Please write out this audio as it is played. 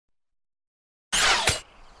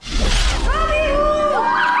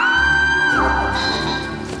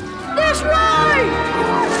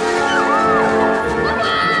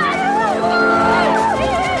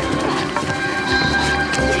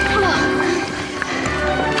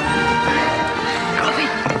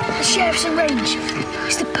sheriff's in range.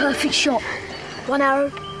 It's the perfect shot. One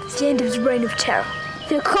arrow, it's the end of his reign of terror.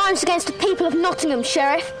 Your crimes against the people of Nottingham,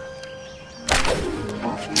 Sheriff.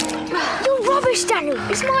 You're rubbish, Daniel.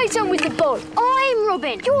 It's my turn with the ball. I'm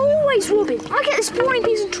Robin. You're always Robin. I get the spawning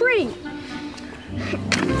piece of tree.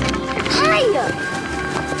 Hey!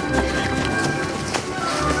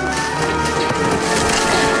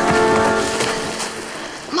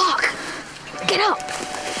 Mark, get up.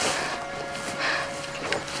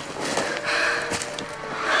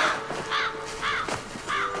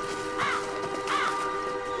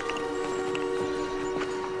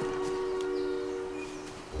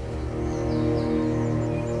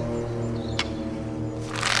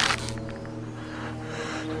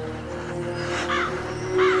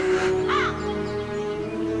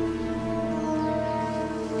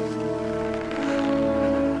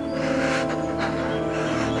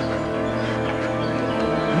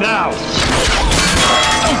 Now!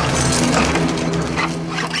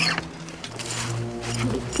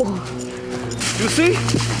 You see?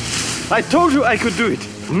 I told you I could do it.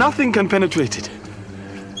 Nothing can penetrate it.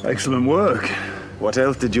 Excellent work. What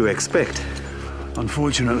else did you expect?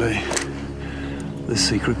 Unfortunately, this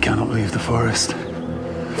secret cannot leave the forest.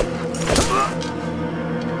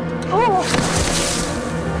 Oh!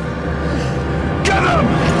 Get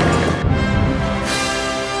him!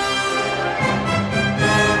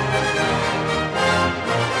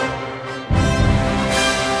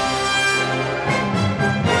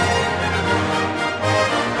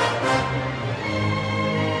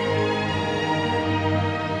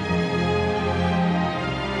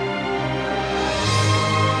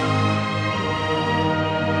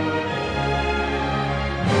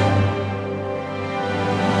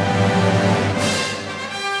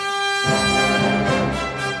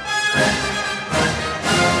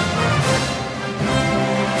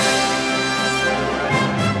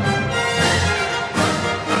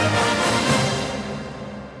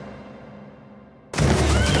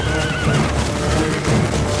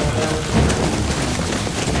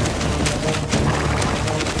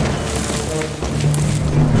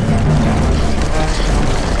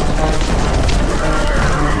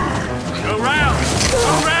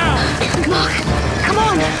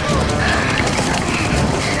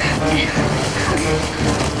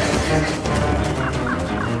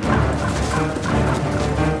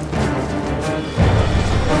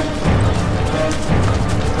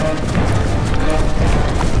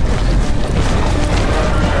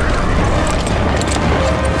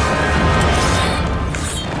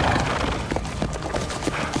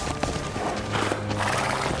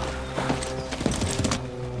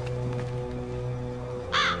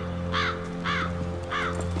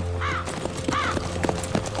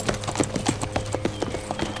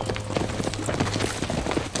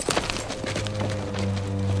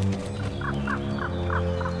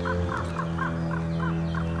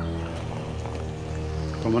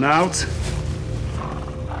 Come on out.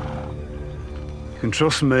 You can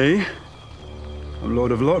trust me. I'm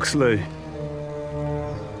Lord of Loxley.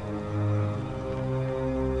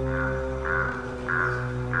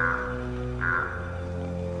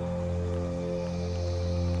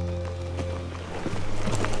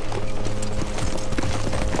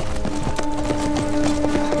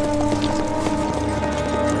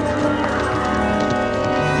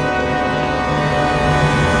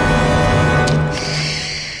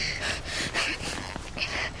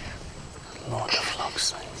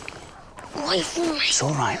 It's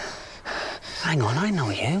all right. Hang on, I know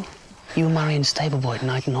you. You were marrying stable boy at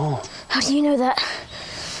Night and Hall. How do you know that?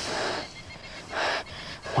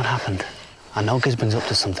 What happened? I know Gisborne's up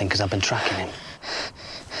to something because I've been tracking him.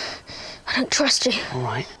 I don't trust you. All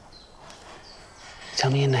right. Tell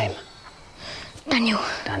me your name. Daniel.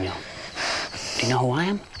 Daniel. Do you know who I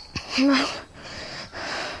am? No.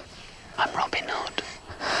 I'm Robin Hood.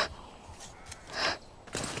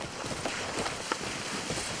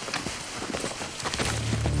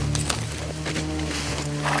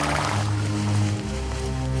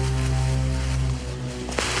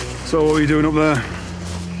 So what are you doing up there?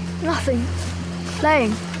 Nothing.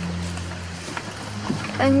 Playing.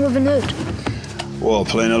 Playing Robin Hood. Well,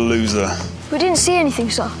 playing a loser. We didn't see anything,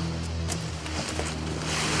 sir.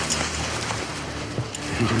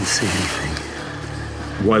 You didn't see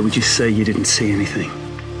anything? Why would you say you didn't see anything?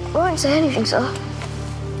 I won't say anything, sir.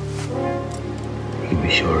 You can be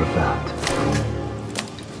sure of that.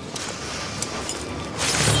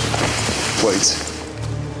 Wait.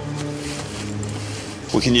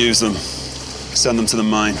 We can use them. Send them to the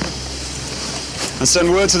mine. And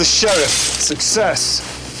send word to the sheriff. Success.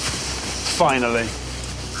 Finally.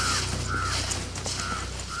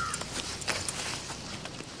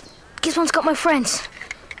 Gisborne's got my friends.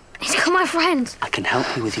 He's got my friends. I can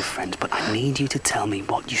help you with your friends, but I need you to tell me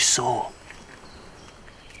what you saw.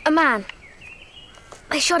 A man.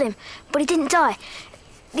 They shot him, but he didn't die.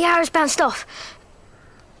 The arrows bounced off.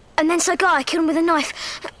 And then some guy killed him with a knife.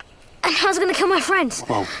 And I was going to kill my friends.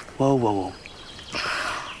 Whoa, whoa, whoa, whoa.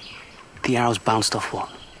 The arrows bounced off what?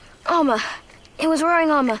 Armour. He was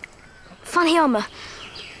wearing armour. Funny armour.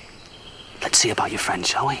 Let's see about your friends,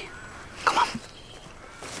 shall we? Come on.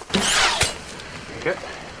 Okay.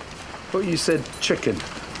 Well, you said chicken.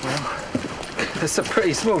 Well, it's a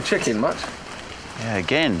pretty small chicken, much. Yeah,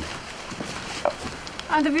 again.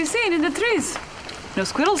 And have you seen in the trees? No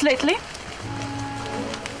squirrels lately.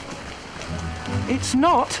 It's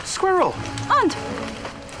not squirrel. And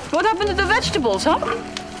what happened to the vegetables, huh?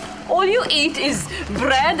 All you eat is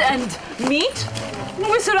bread and meat?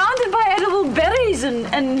 We're surrounded by edible berries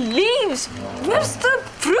and leaves. Where's the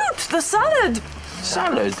fruit, the salad?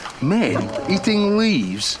 Salad? Men eating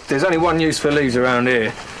leaves? There's only one use for leaves around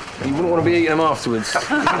here. You wouldn't want to be eating them afterwards.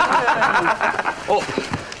 Oh.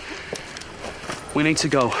 We need to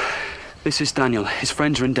go. This is Daniel. His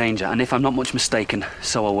friends are in danger, and if I'm not much mistaken,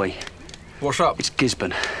 so are we. What's up? It's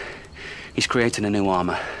Gisborne. He's creating a new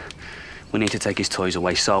armour. We need to take his toys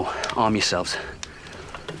away, so arm yourselves.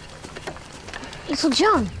 Little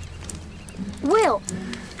John. Will.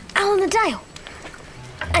 Alan the Dale.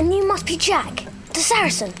 And you must be Jack, the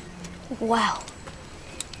Saracen. Wow.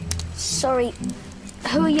 Sorry,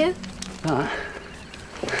 who are you?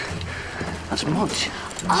 That's Mudge.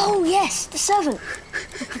 Oh, yes, the servant.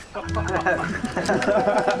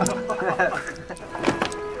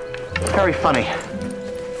 Very funny.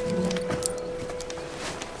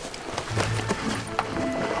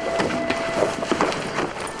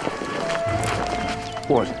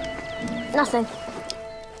 What? Nothing.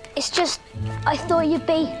 It's just, I thought you'd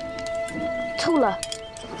be taller.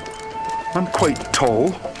 I'm quite tall.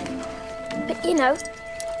 But, you know,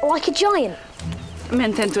 like a giant.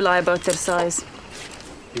 Men tend to lie about their size.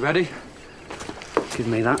 You ready? Give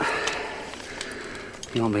me that.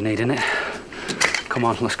 You won't be needing it. Come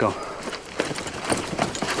on, let's go.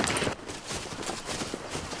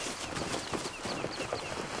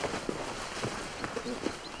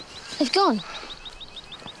 They've gone.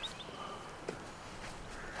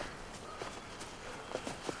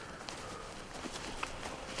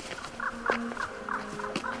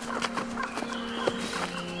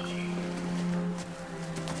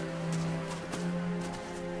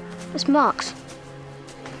 It's marks.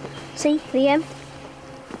 See, the M?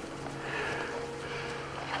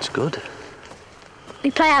 It's good. We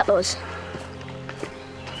play outlaws.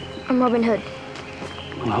 I'm Robin Hood.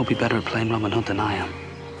 Well, I hope you're better at playing Robin Hood than I am.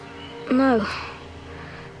 No.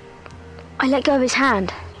 I let go of his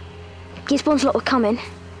hand. Gisborne's lot were coming,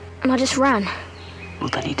 and I just ran. Well,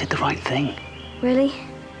 then you did the right thing. Really?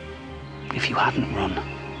 If you hadn't run,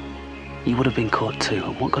 you would have been caught too.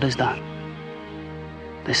 And what good is that?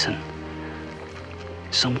 Listen,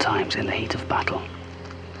 sometimes in the heat of battle,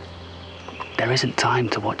 there isn't time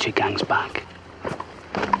to watch your gang's back.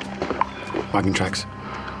 Wagon tracks.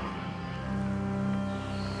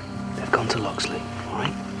 They've gone to Loxley, all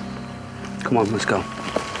right? Come on, let's go.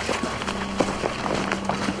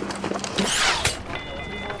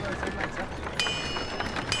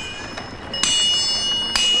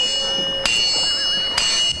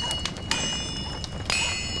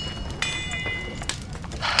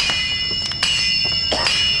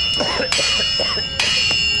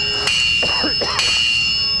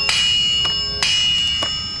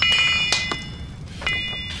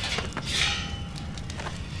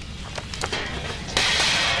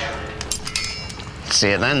 See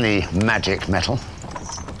it then, the magic metal.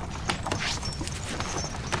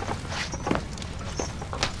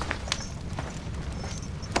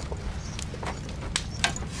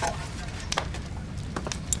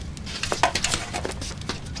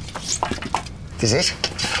 Is it?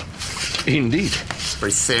 Indeed.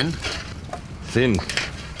 Very thin. Thin.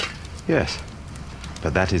 Yes.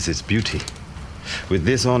 But that is its beauty. With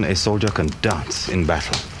this on, a soldier can dance in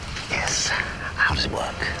battle. Yes. How does it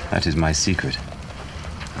work? That is my secret.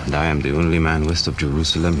 And I am the only man west of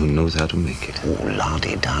Jerusalem who knows how to make it. Oh,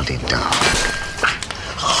 la-di-da-di-da.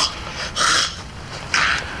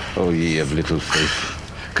 Oh, ye of little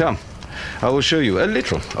faith. Come, I will show you a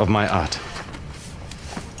little of my art.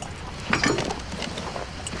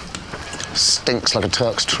 Stinks like a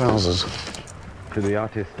Turk's trousers. To the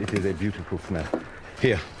artist, it is a beautiful smell.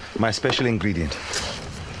 Here, my special ingredient.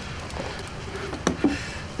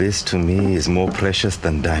 This, to me, is more precious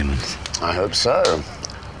than diamonds. I hope so.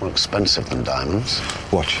 More expensive than diamonds.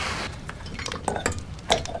 Watch.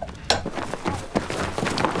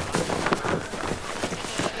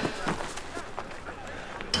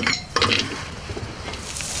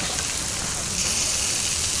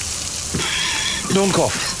 Don't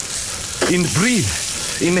cough. Breathe.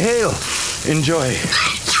 Inhale. Enjoy.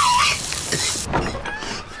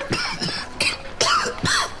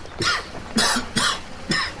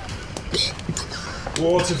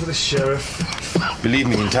 Water for the sheriff. Believe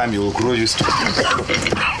me, in time you will grow used to it.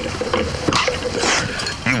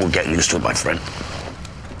 You will get used to it, my friend.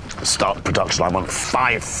 Start production, I want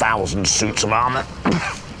 5,000 suits of armor.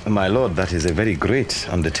 My lord, that is a very great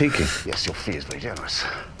undertaking. Yes, your fee is very generous.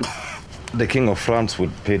 The King of France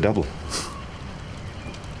would pay double.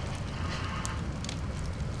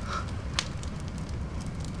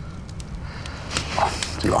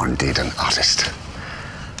 You are indeed an artist.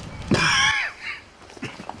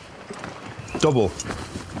 Double.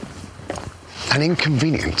 An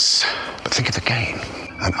inconvenience, but think of the gain.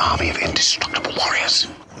 An army of indestructible warriors.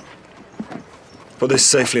 Put this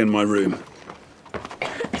safely in my room.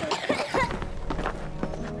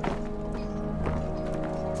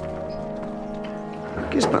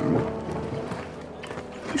 Gisborne,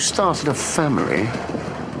 you started a family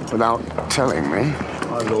without telling me.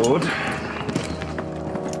 My lord.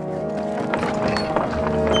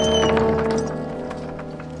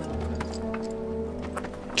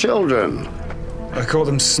 Children. I caught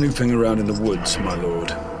them snooping around in the woods, my lord.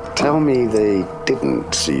 Tell me they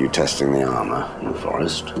didn't see you testing the armor in the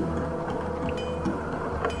forest.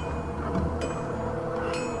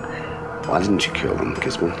 Why didn't you kill them,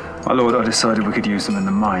 Gisborne? My lord, I decided we could use them in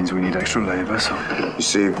the mines. We need extra labour, so... You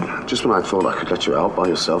see, just when I thought I could let you out by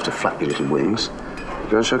yourself to flap your little wings, you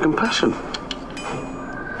go and show compassion.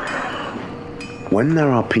 When there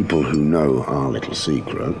are people who know our little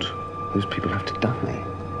secret, those people have to die.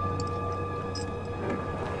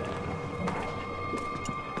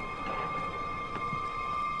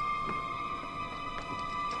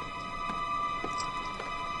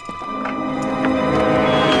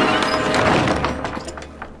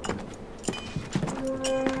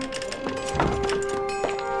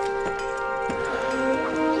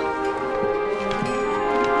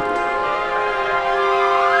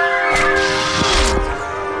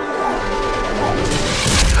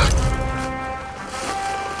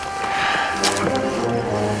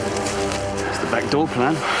 Door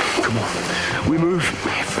plan. Come on. We move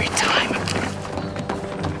every time.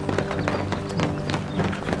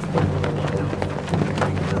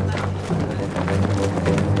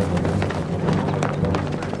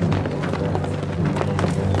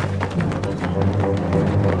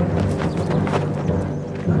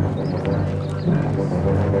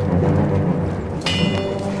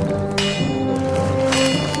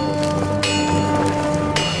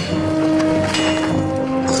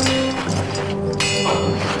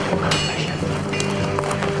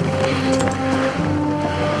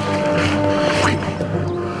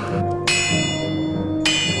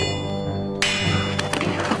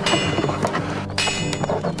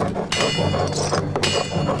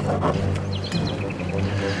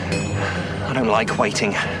 I don't like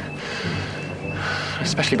waiting.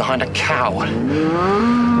 Especially behind a cow.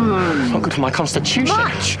 It's not good for my constitution.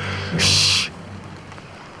 Much. Shh.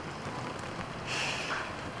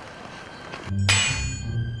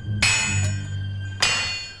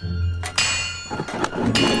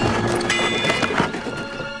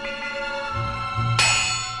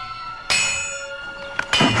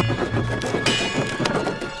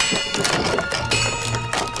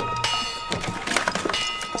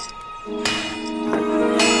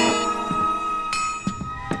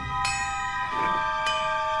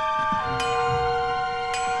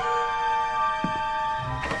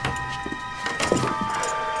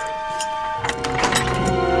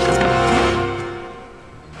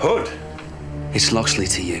 It's Loxley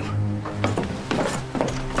to you.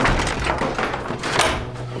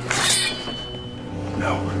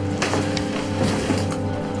 No.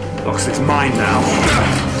 Loxley's mine now.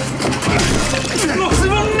 Loxley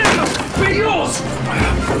will never be yours!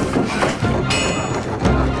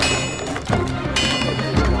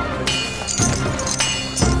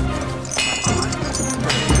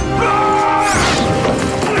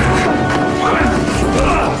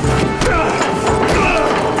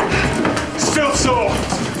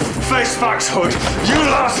 Face facts, Hood. You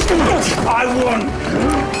lost. I won.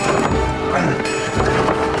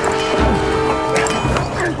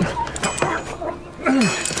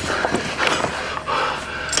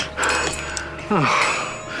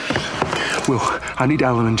 Will, I need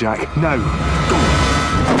Alan and Jack. Now.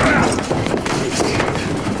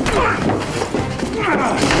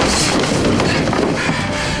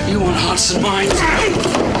 You want hearts and minds.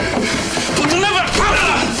 But deliver!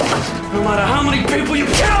 No matter how many people you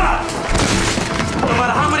kill! No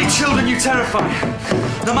matter how many children you terrify!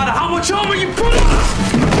 No matter how much armor you put on!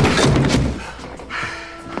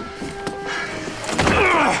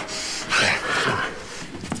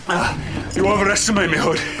 You overestimate me,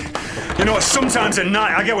 Hood. You know, sometimes at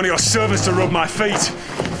night I get one of your servants to rub my feet.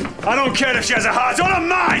 I don't care if she has a heart or a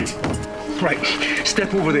mind! Right,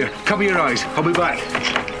 step over there. Cover your eyes. I'll be back.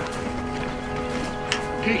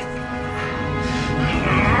 Okay.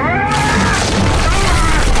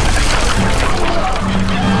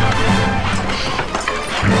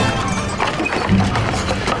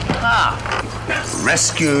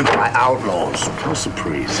 Rescued by outlaws. How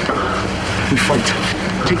surprise. We fight.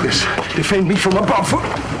 Take this. Defend me from above.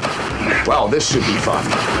 Well, this should be fun.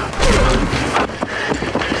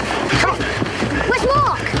 Where's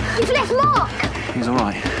Mark? You've left Mark. He's all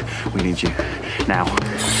right. We need you. Now.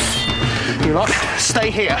 You lot,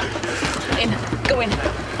 stay here. In. Go in.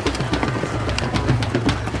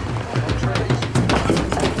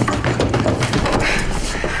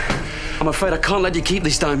 I'm afraid I can't let you keep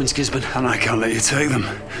these diamonds, Gisborne. And I can't let you take them.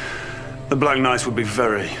 The Black Knights would be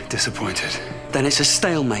very disappointed. Then it's a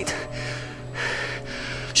stalemate.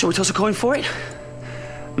 Shall we toss a coin for it?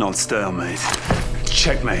 Not stalemate.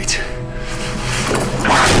 Checkmate.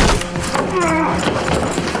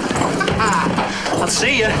 I'll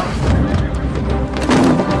see you.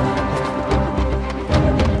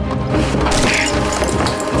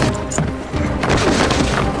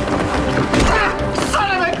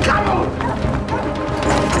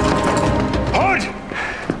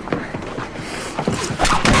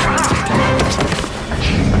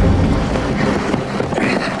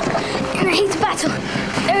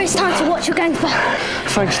 There is time to watch your gang's back.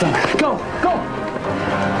 Thanks, Dan. Go, go!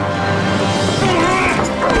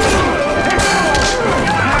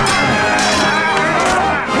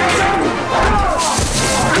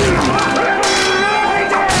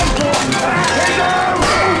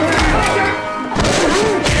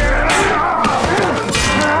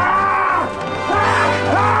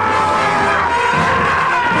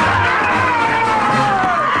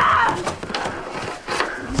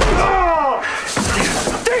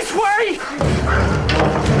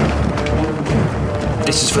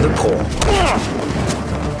 This is for the poor.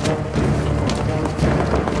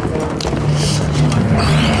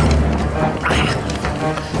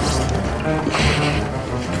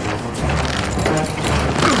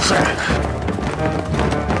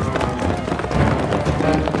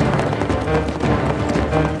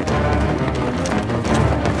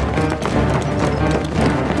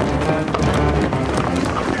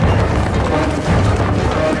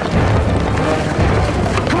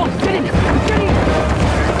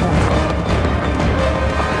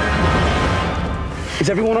 Is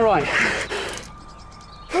everyone all right?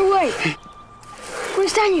 Oh, wait.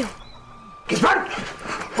 Where's Daniel? Gisborne!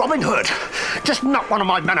 Robin Hood just knocked one of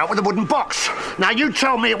my men out with a wooden box. Now you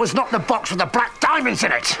tell me it was not the box with the black diamonds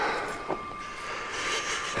in it.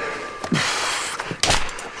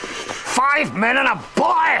 5 men and a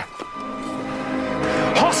boy!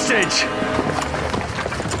 Hostage!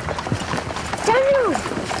 Daniel!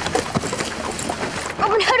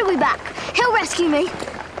 Robin Hood will be back. He'll rescue me.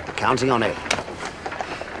 Counting on it.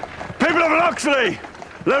 People of Loxley,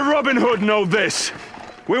 let Robin Hood know this.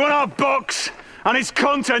 We want our box and its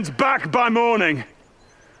contents back by morning,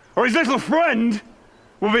 or his little friend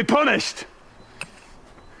will be punished.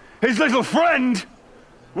 His little friend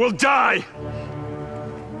will die.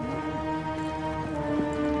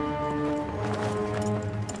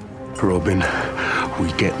 Robin,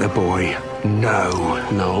 we get the boy. No.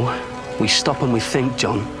 No. We stop and we think,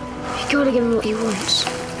 John. You gotta give him what he wants.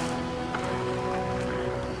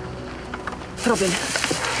 Robin,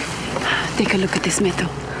 take a look at this metal.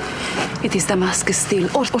 It is Damascus steel,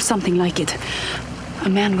 or something like it. A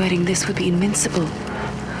man wearing this would be invincible.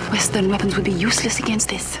 Western weapons would be useless against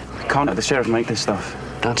this. Can't let the sheriff make this stuff.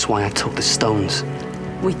 That's why I took the stones.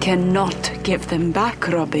 We cannot give them back,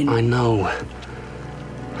 Robin. I know.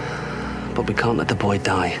 But we can't let the boy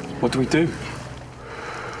die. What do we do?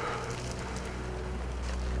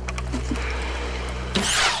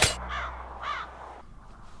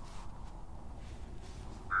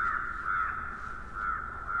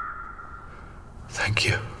 Thank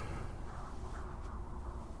you.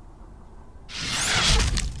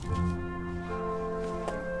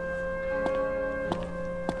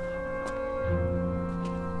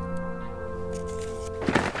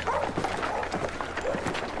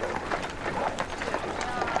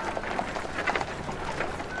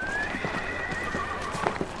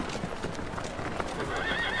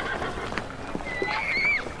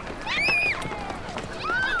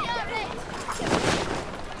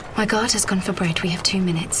 My guard has gone for bread. We have 2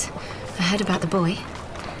 minutes. I heard about the boy.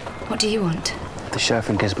 What do you want? The sheriff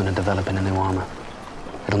and Gisborne are developing a new armor.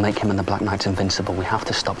 It'll make him and the Black Knights invincible. We have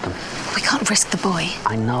to stop them. We can't risk the boy.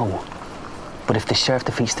 I know. But if the sheriff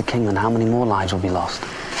defeats the king, then how many more lives will be lost?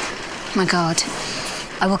 My God.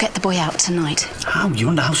 I will get the boy out tonight. How? You're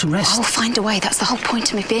under house arrest. I will find a way. That's the whole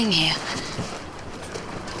point of me being here.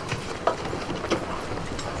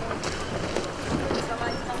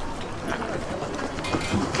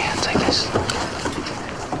 Yeah, take this.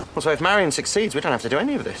 Well, so if Marion succeeds, we don't have to do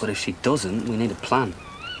any of this. But if she doesn't, we need a plan.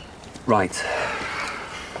 Right.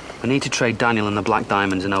 We need to trade Daniel and the black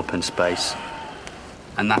diamonds in open space.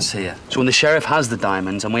 And that's here. So when the sheriff has the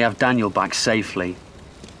diamonds and we have Daniel back safely,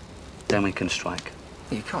 then we can strike.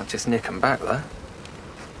 You can't just nick them back, though.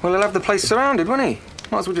 Well, he'll have the place surrounded, won't he?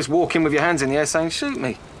 Might as well just walk in with your hands in the air saying, shoot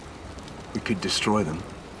me. We could destroy them.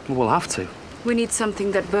 Well, we'll have to. We need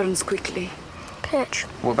something that burns quickly. Pitch.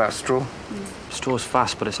 What about straw? Straw's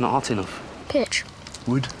fast, but it's not hot enough. Pitch.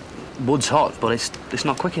 Wood? Wood's hot, but it's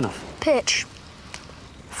not quick enough. Pitch.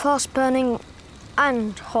 Fast burning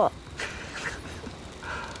and hot.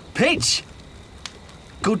 Pitch!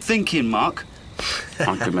 Good thinking, Mark.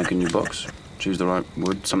 I could make a new box. Choose the right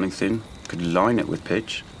wood, something thin. Could line it with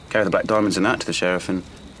pitch. Carry the black diamonds and that to the sheriff and...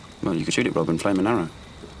 Well, you could shoot it, Robin, flame and arrow.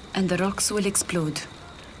 And the rocks will explode.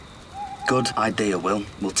 Good idea, Will.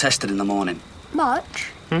 We'll test it in the morning.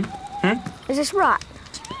 Much? Is this right?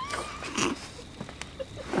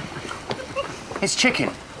 It's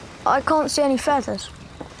chicken. I can't see any feathers.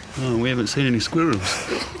 Oh, we haven't seen any squirrels.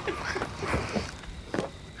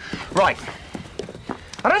 Right.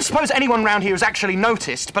 I don't suppose anyone round here has actually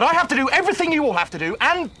noticed, but I have to do everything you all have to do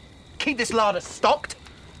and keep this larder stocked.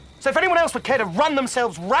 So if anyone else would care to run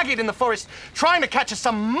themselves ragged in the forest trying to catch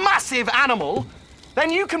some massive animal,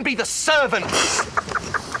 then you can be the servant.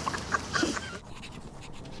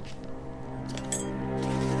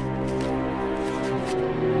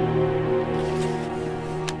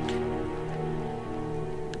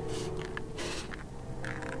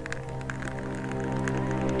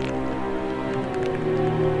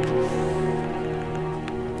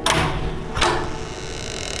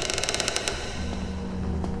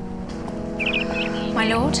 My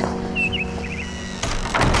lord?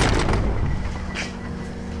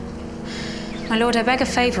 My lord, I beg a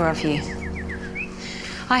favour of you.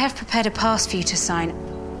 I have prepared a pass for you to sign.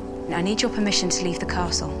 I need your permission to leave the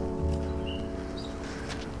castle.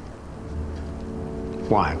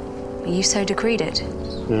 Why? You so decreed it.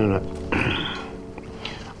 No.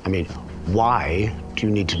 I mean, why do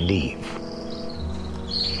you need to leave?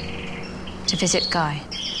 To visit Guy.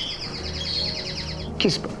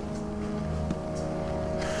 Gisborne.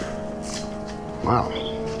 Well,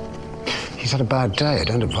 he's had a bad day. I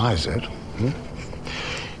don't advise it.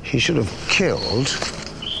 He should have killed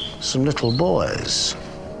some little boys,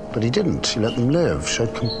 but he didn't. He let them live,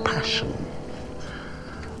 showed compassion.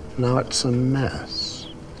 Now it's a mess.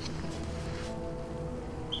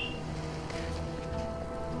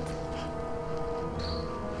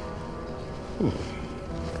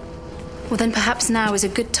 Well, then perhaps now is a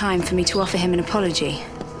good time for me to offer him an apology.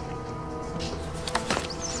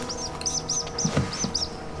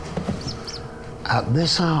 At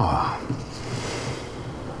this hour.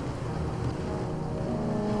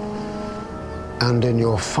 And in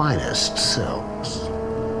your finest silks.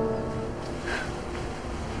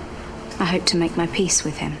 I hope to make my peace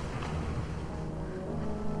with him.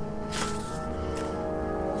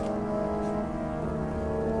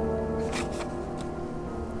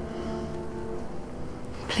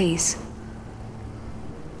 Please.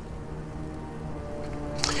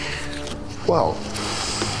 Well,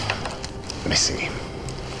 Missy.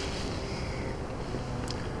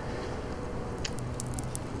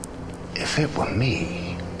 If it were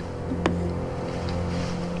me,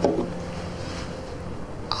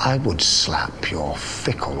 I would slap your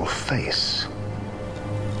fickle face.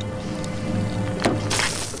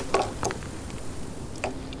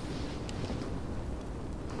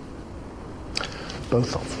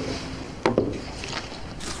 Both of them.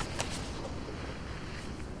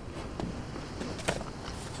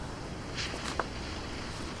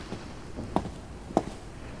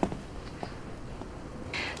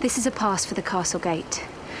 This is a pass for the castle gate,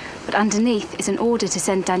 but underneath is an order to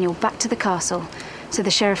send Daniel back to the castle so the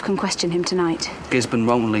sheriff can question him tonight. Gisborne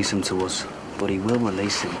won't release him to us, but he will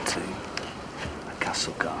release him to the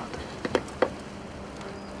castle guard.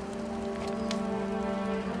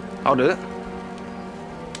 I'll do it.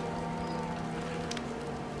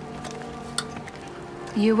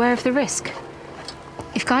 Are you aware of the risk?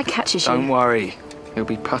 If Guy catches you... Don't worry. He'll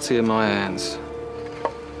be putty in my hands.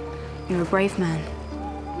 You're a brave man.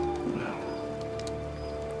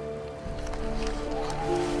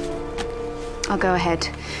 I'll go ahead.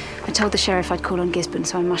 I told the sheriff I'd call on Gisborne,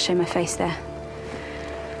 so I must show my face there.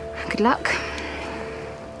 Good luck.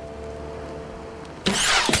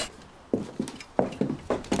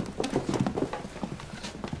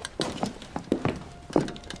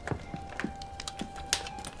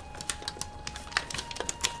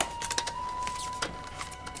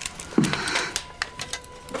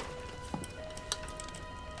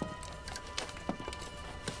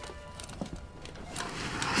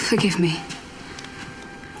 Forgive me.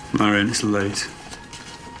 Marion, it's late.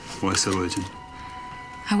 Why so urgent?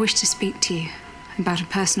 I wish to speak to you about a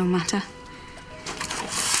personal matter.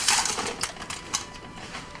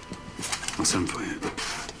 I'll send for you.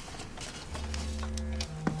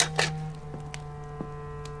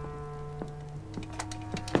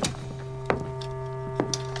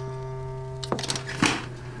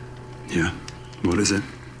 Yeah, what is it?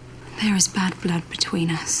 There is bad blood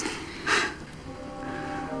between us.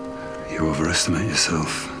 You overestimate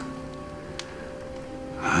yourself.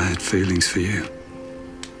 I had feelings for you.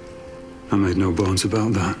 I made no bones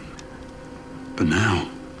about that. But now,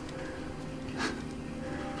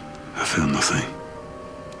 I feel nothing.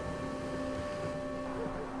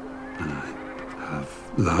 And I have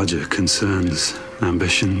larger concerns,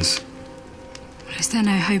 ambitions. Is there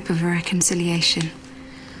no hope of a reconciliation?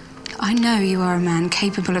 I know you are a man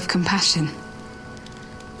capable of compassion.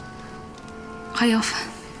 I offer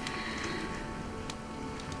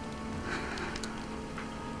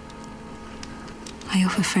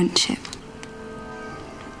friendship.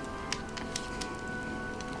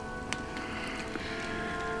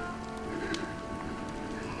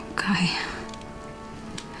 Guy.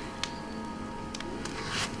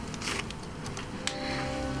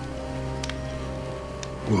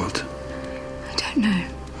 What? I don't know.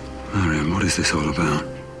 Marion, what is this all about?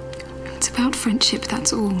 It's about friendship,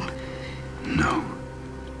 that's all. No.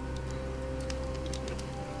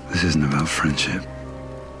 This isn't about friendship.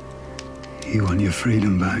 You want your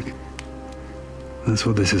freedom back. That's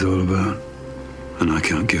what this is all about. And I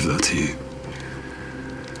can't give that to you.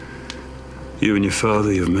 You and your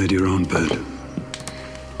father, you've made your own bed.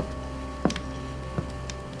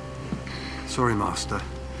 Sorry, Master.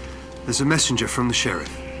 There's a messenger from the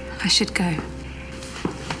sheriff. I should go.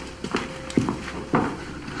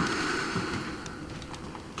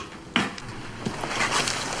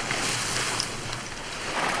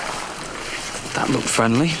 That looked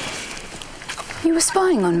friendly. You were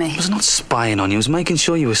spying on me. I was not spying on you. I was making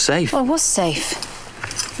sure you were safe. Well, I was safe.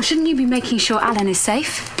 Well, shouldn't you be making sure Alan is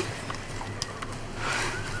safe?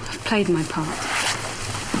 I've played my part.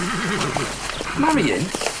 Marion?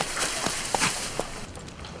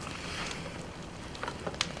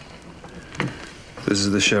 This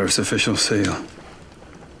is the sheriff's official seal.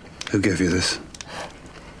 Who gave you this?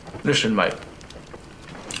 Listen, mate.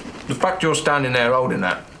 The fact you're standing there holding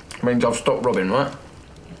that means I've stopped robbing, right?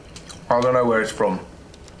 I don't know where it's from.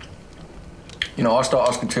 You know, I start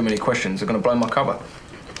asking too many questions, they're going to blow my cover.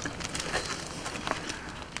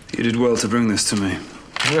 You did well to bring this to me.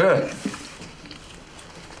 Yeah.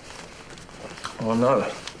 Oh, no.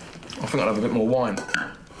 I think I'll have a bit more wine.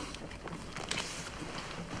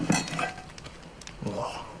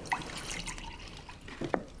 Oh.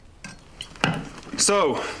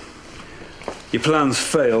 So, your plans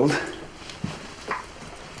failed.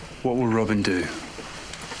 What will Robin do?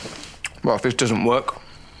 Well, if this doesn't work,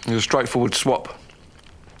 it's a straightforward swap.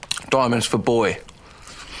 Diamonds for boy.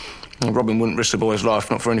 Well, Robin wouldn't risk the boy's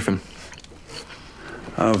life, not for anything.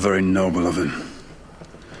 How very noble of him.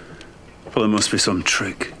 Well, there must be some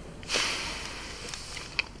trick.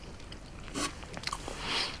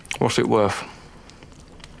 What's it worth?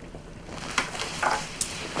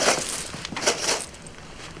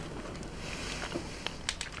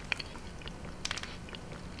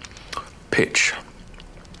 Pitch.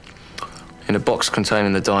 In a box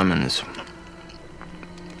containing the diamonds.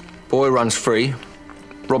 Boy runs free.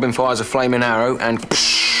 Robin fires a flaming arrow and...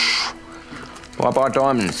 Why buy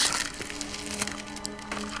diamonds?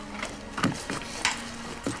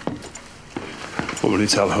 What will you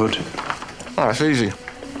tell Hood? Oh, it's easy.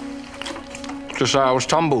 Just say I was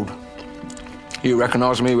tumbled. You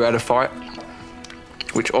recognise me, we had a fight.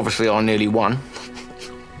 Which obviously I nearly won.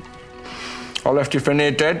 I left you for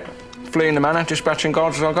near dead, fleeing the manor, dispatching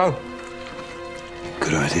guards as I go.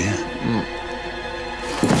 Good idea.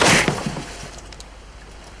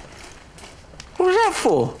 What was that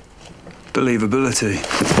for? Believability.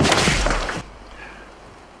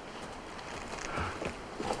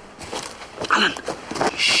 Alan!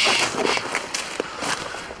 Shh.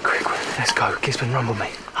 Quick, let's go. Gisborne rumbled me.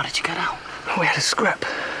 How did you get out? We had a scrap.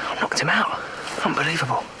 I knocked him out.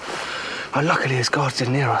 Unbelievable. Well, luckily his guards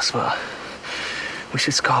didn't hear us, but we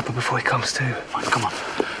should scarp him before he comes to. Fine, come on.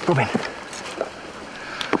 Robin.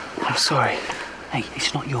 I'm sorry. Hey,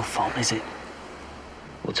 it's not your fault, is it?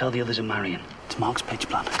 We'll tell the others and Marion. It's Mark's pitch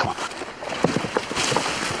plan. Come on.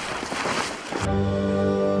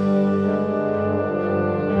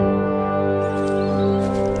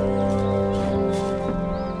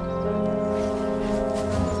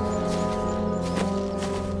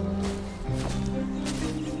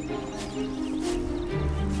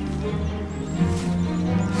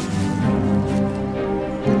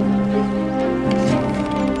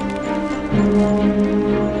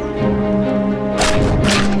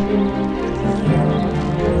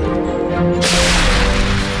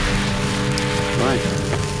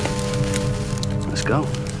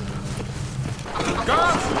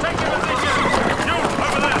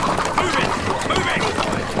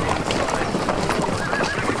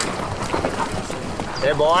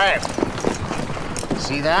 Here, boy.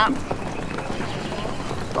 See that?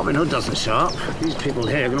 Robin Hood doesn't show up. These people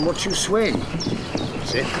here are going to watch you swing.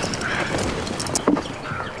 See?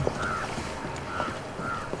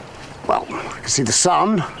 Well, I can see the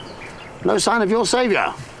sun. No sign of your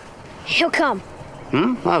saviour. He'll come.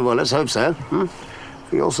 Oh, well, let's hope so.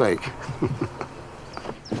 For your sake.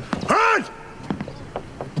 Hood!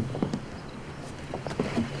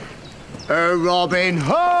 Robin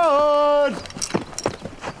Hood!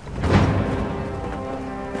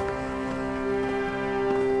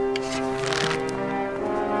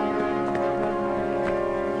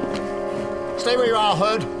 Stay where you are,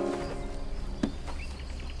 Hood.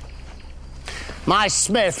 My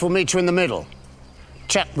Smith will meet you in the middle.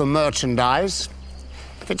 Check the merchandise.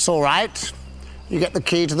 If it's all right, you get the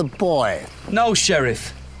key to the boy. No,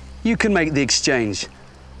 Sheriff. You can make the exchange.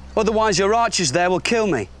 Otherwise, your archers there will kill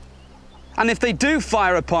me. And if they do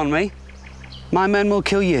fire upon me, my men will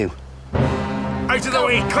kill you. Out of the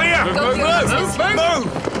way, clear! Move!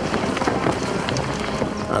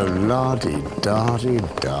 Oh,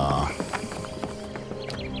 la-di-da-di-da.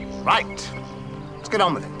 Right. Let's get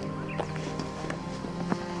on with it.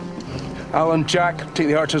 Alan, Jack, take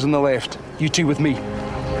the archers on the left. You two with me.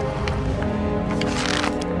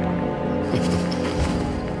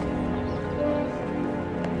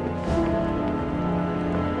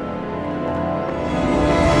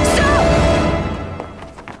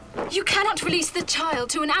 You cannot release the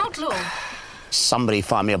child to an outlaw. Somebody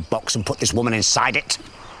find me a box and put this woman inside it.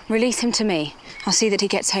 Release him to me. I'll see that he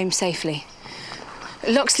gets home safely.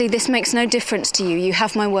 Loxley, this makes no difference to you. You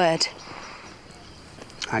have my word.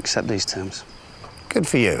 I accept these terms. Good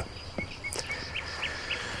for you.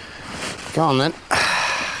 Go on, then.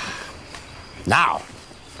 Now,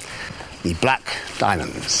 the black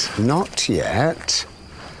diamonds. Not yet.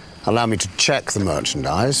 Allow me to check the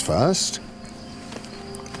merchandise first.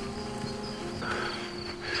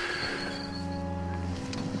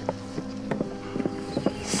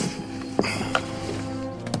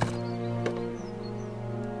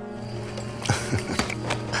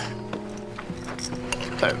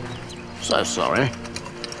 So sorry.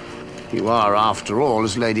 You are, after all,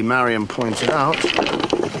 as Lady Marion pointed out,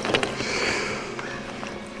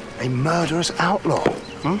 a murderous outlaw.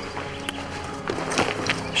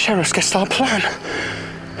 Sheriff's guessed our plan.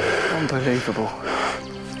 Unbelievable.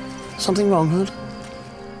 Something wrong, Hood?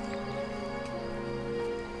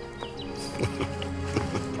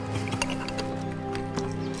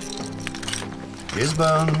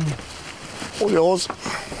 Gisborne. All yours.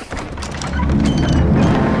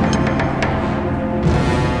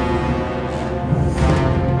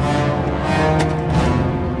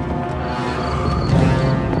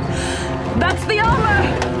 That's the armor!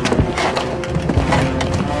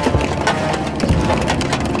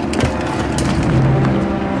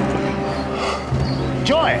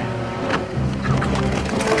 Joy!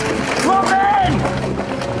 Robin!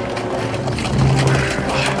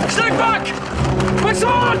 Stay back! My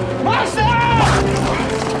sword! Master!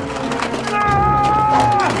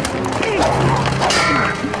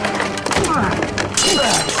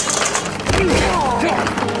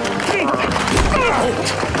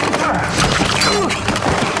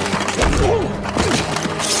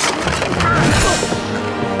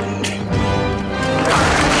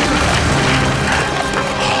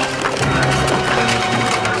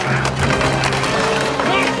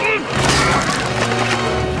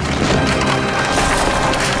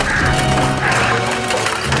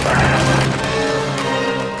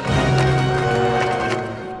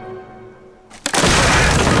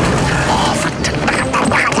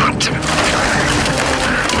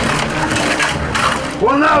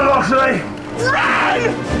 Well, now, Loxley! Run!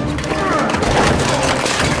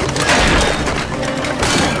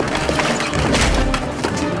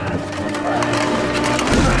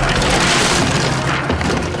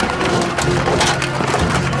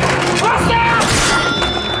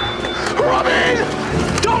 Robin!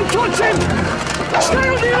 Don't touch him! Stay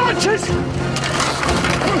on the archers!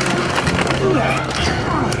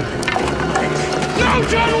 No,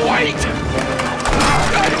 John, wait!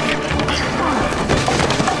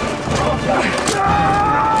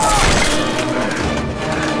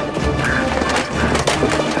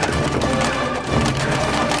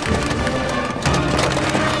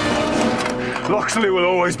 Loxley will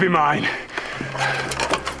always be mine.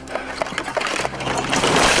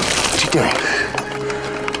 What are you doing?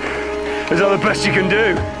 Is that the best you can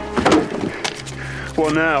do?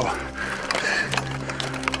 What now?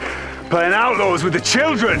 Playing outlaws with the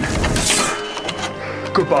children?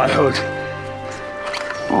 Goodbye, Hood.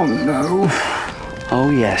 Oh, no. Oh,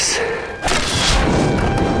 yes.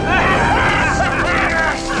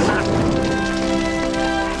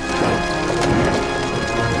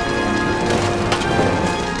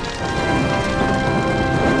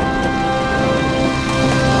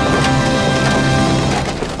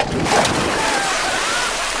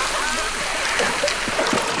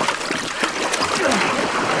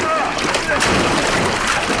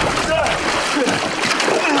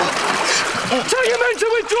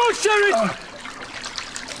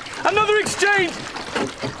 Another exchange!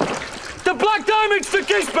 The Black Diamonds for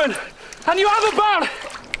Gisborne! And you have about...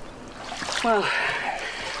 Well,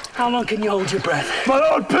 how long can you hold your breath? My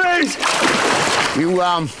lord, please! You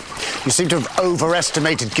seem to have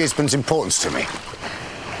overestimated Gisborne's importance to me.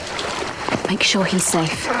 Make sure he's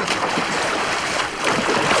safe.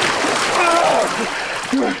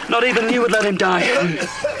 Not even you would let him die.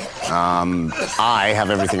 I have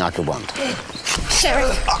everything I could want.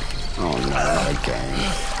 Sheriff! Oh, no,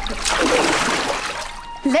 again.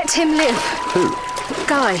 Let him live. Who?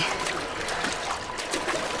 Guy.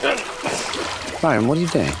 Marion, what are you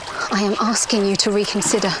doing? I am asking you to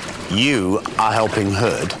reconsider. You are helping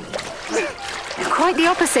Hood. Quite the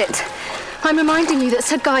opposite. I'm reminding you that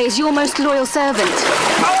Sir Guy is your most loyal servant.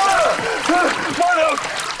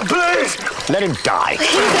 Please! Let him die.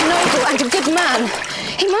 He's a noble and a good man.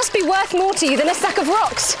 He must be worth more to you than a sack of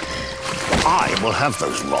rocks. I will have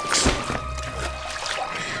those rocks.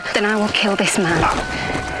 Then I will kill this man.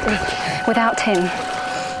 Without him,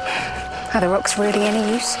 are the rocks really any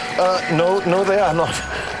use? No, they are not.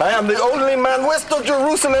 I am the only man west of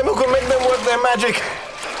Jerusalem who can make them work their magic.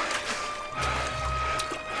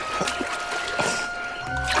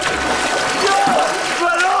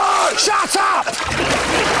 Shut up!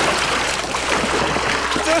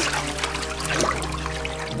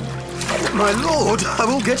 My lord, I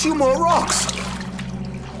will get you more rocks.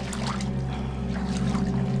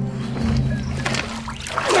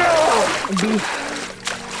 You'll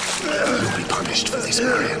be punished for this,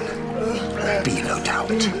 Marion. Be no doubt.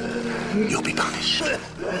 You'll be punished.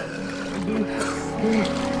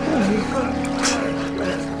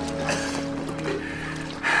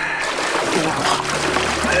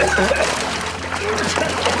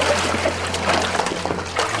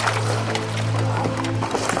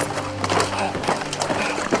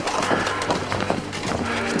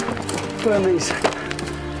 Burn these.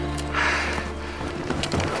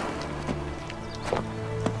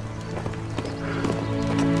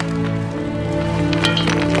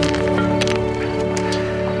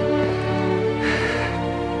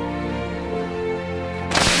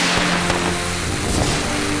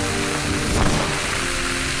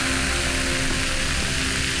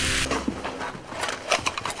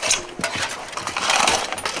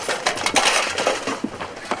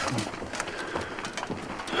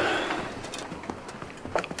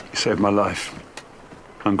 Saved my life.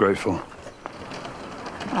 I'm grateful.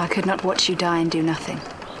 Well, I could not watch you die and do nothing.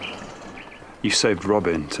 You saved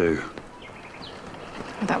Robin, too.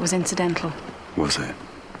 That was incidental. Was it?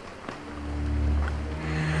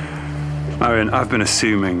 Marion, I've been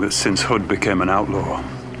assuming that since Hood became an outlaw,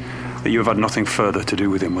 that you have had nothing further to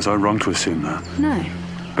do with him. Was I wrong to assume that? No.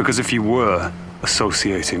 Because if you were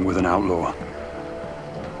associating with an outlaw,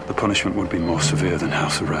 the punishment would be more severe than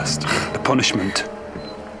house arrest. The punishment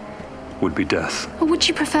would be death. Or would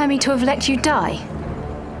you prefer me to have let you die?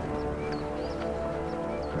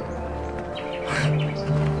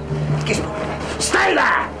 Stay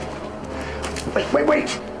there! Wait!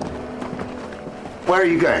 Where are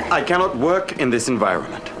you going? I cannot work in this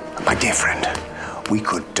environment. My dear friend, we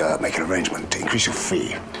could make an arrangement to increase your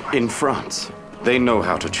fee. In France, they know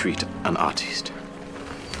how to treat an artist.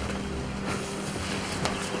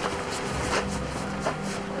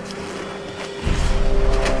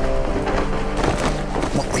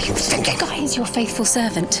 What were you thinking? Guy is your faithful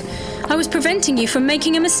servant. I was preventing you from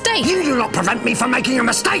making a mistake. You do not prevent me from making a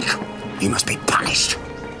mistake! You must be punished.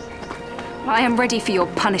 I am ready for your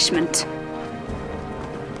punishment.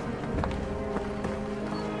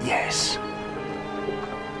 Yes.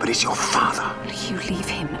 But it's your father. You leave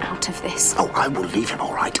him out of this. Oh, I will leave him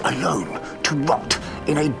all right, alone, to rot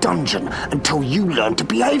in a dungeon until you learn to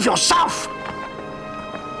behave yourself!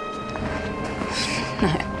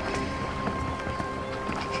 No.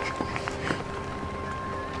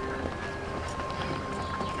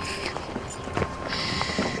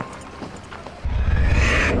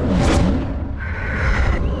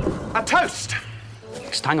 A toast!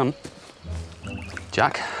 Just hang on.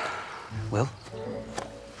 Jack, Will.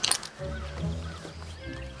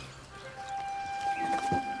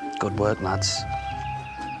 Good work, lads.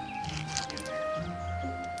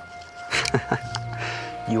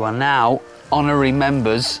 You are now honorary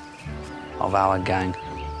members of our gang.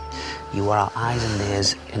 You are our eyes and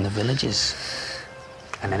ears in the villages.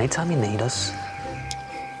 And anytime you need us,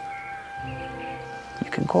 you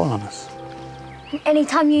can call on us.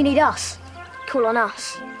 Anytime you need us, call on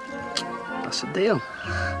us. That's the deal.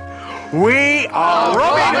 We are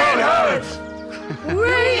Robin Hood!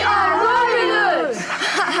 We are Robin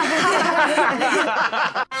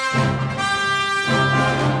Hood!